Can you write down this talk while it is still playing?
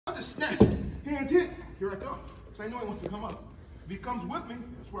just snap, hands hit, here I come. Because I know he wants to come up. If he comes with me,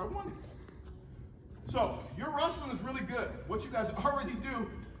 that's where I want him. So, your wrestling is really good. What you guys already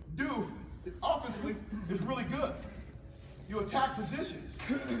do offensively is really good. You attack positions.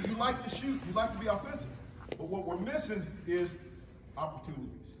 You like to shoot. You like to be offensive. But what we're missing is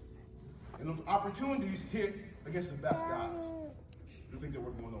opportunities. And those opportunities hit against the best guys. The things that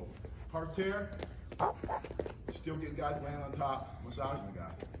we're going over. Heart tear, still get guys laying on top, massaging the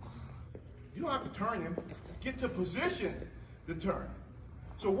guy. You don't have to turn him. Get to position to turn.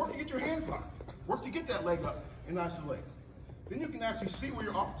 So work to get your hands locked. Work to get that leg up and isolate. Then you can actually see where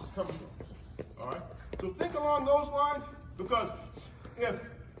your offense is coming from. All right? So think along those lines, because if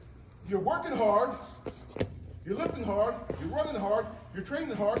you're working hard, you're lifting hard, you're running hard, you're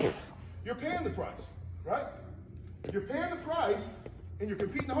training hard, you're paying the price, right? If you're paying the price and you're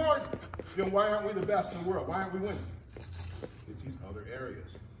competing hard, then why aren't we the best in the world? Why aren't we winning? It's these other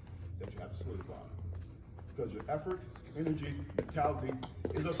areas that you have to solidify. Because your effort, energy, mentality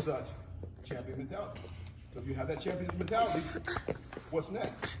is of such champion mentality. So if you have that champion's mentality, what's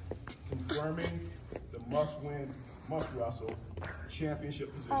next? Confirming the must-win, must-wrestle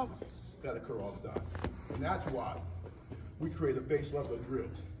championship positions that occur all the time. And that's why we create a base level of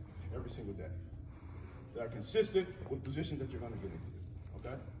drills every single day that are consistent with positions that you're going to get into,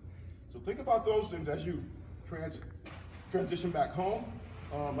 okay? So think about those things as you transition back home.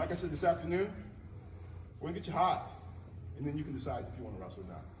 Like I said this afternoon, we're going to get you hot, and then you can decide if you want to wrestle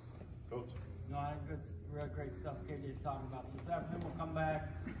or not. Coach? No, I think that's real great stuff KJ's talking about. So this afternoon we'll come back,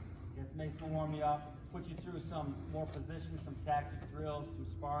 guess Mason will warm you up, put you through some more positions, some tactic drills, some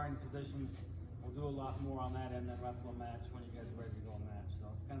sparring positions. We'll do a lot more on that and then wrestle a match when you guys are ready to go a match. So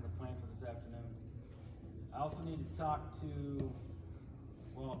it's kind of the plan for this afternoon. I also need to talk to,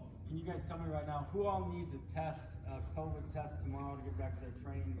 well, can you guys tell me right now, who all needs a test, a COVID test tomorrow to get back to their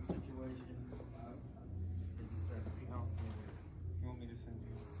training situation? You want me to send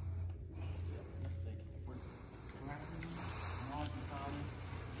you?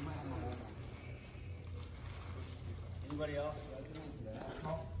 Anybody else? I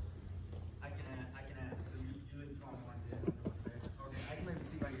can ask. So you and Tom want to do it. Okay. I can maybe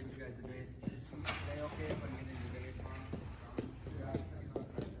see if I can get you guys a day. Is today okay if I can get in today tomorrow?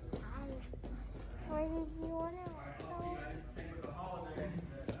 Why did you want to?